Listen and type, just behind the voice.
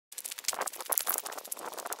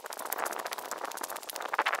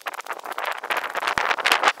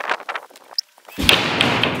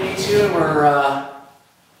to, and we're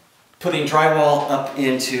putting drywall up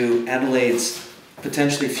into Adelaide's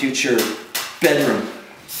potentially future bedroom.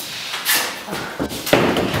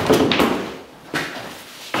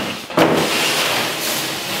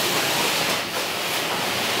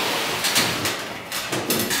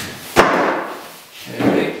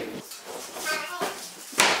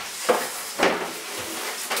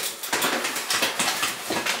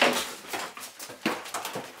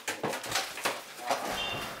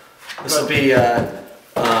 This will be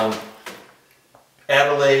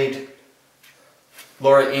Adelaide,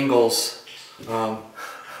 Laura Ingalls,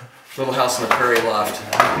 little house in the prairie loft.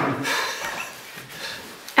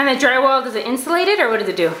 And the drywall, does it insulate it, or what does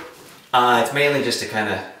it do? It's mainly just to kind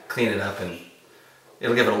of clean it up, and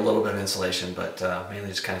it'll give it a little bit of insulation, but mainly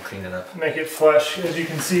just kind of clean it up. Make it flush. As you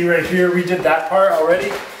can see right here, we did that part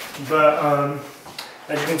already, but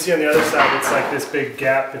as you can see on the other side, it's like this big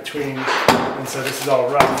gap between, and so this is all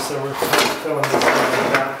rough, so we're filling this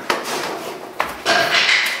right now.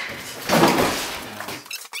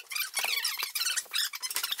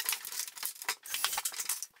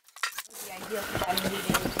 The ideal for them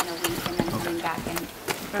leaving in a week and then coming back, and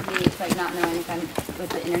for me, it's like not knowing if I'm what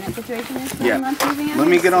the internet situation is for a month moving out. Let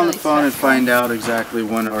me get on the really phone and stressful. find out exactly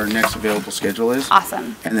when our next available schedule is.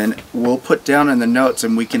 Awesome. And then we'll put down in the notes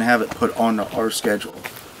and we can have it put on our schedule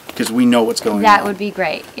because we know what's going on. That would be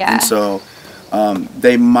great, yeah. And so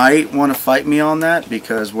they might want to fight me on that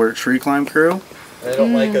because we're a tree climb crew. They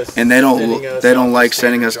don't like us. And they don't like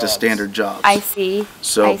sending us to standard jobs. I see.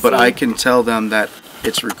 So, but I can tell them that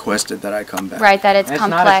it's requested that I come back. Right, that it's And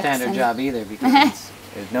complex. It's not a standard job either because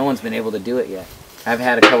no one's been able to do it yet. I've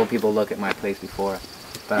had a couple people look at my place before,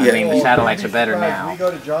 but I mean the satellites are better now. We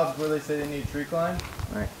go to jobs where they say they need tree climb,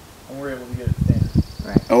 Right. and we're able to get it standard.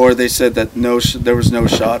 Right. Or they said that there was no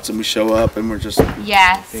shots and we show up and we're just...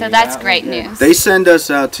 Yeah, so that's great news. They send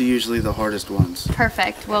us out to usually the hardest ones.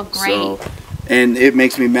 Perfect, well great. So, and it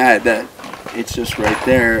makes me mad that it's just right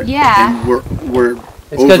there. Yeah. And we're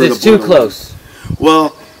It's because it's too close.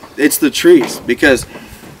 Well, it's the trees because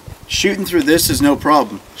shooting through this is no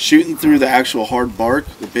problem. Shooting through the actual hard bark,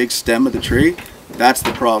 the big stem of the tree, that's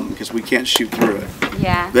the problem because we can't shoot through it.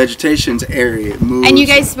 Yeah. Vegetation's airy, it moves. And you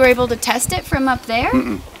guys were able to test it from up there?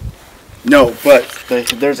 No, but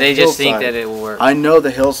there's a They just think hillside. that it will work. I know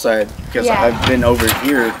the hillside because Yeah. I've been over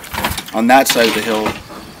here on that side of the hill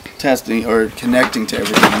testing or connecting to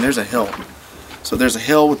everything, and there's a hill. So there's a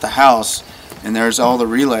hill with the house, and there's all the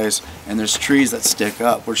relays, and there's trees that stick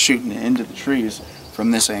up. We're shooting into the trees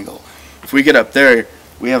from this angle. If we get up there,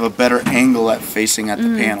 we have a better angle at facing at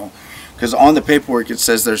the panel. Because on the paperwork it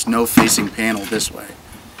says there's no facing panel this way.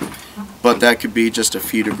 But that could be just a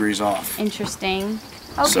few degrees off. Interesting.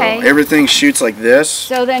 So Okay. everything shoots like this.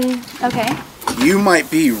 So then, okay. You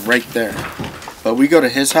might be right there. But we go to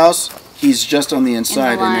his house, he's just on the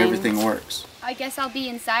inside and line. everything works. I guess I'll be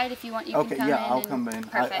inside if you want. You Okay, can come yeah, in. I'll and- come in.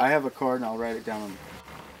 Perfect. I have a card and I'll write it down.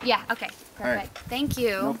 Yeah, okay. Perfect. right. Thank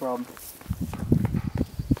you. No problem.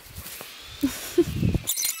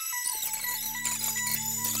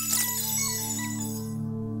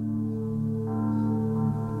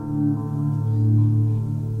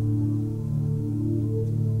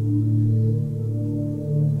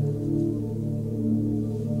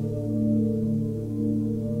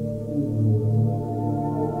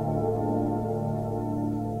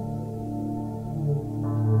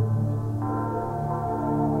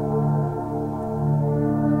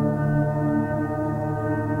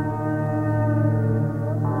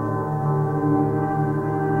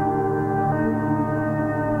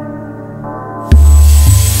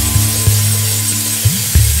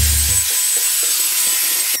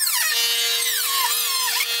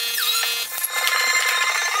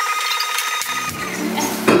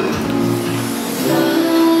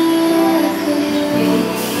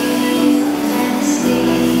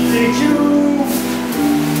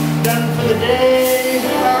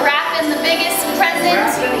 We're wrapping the biggest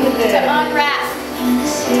present to unwrap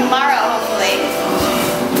tomorrow, hopefully.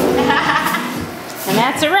 And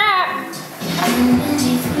that's a wrap.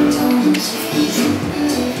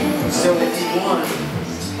 So if you want,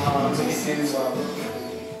 we can do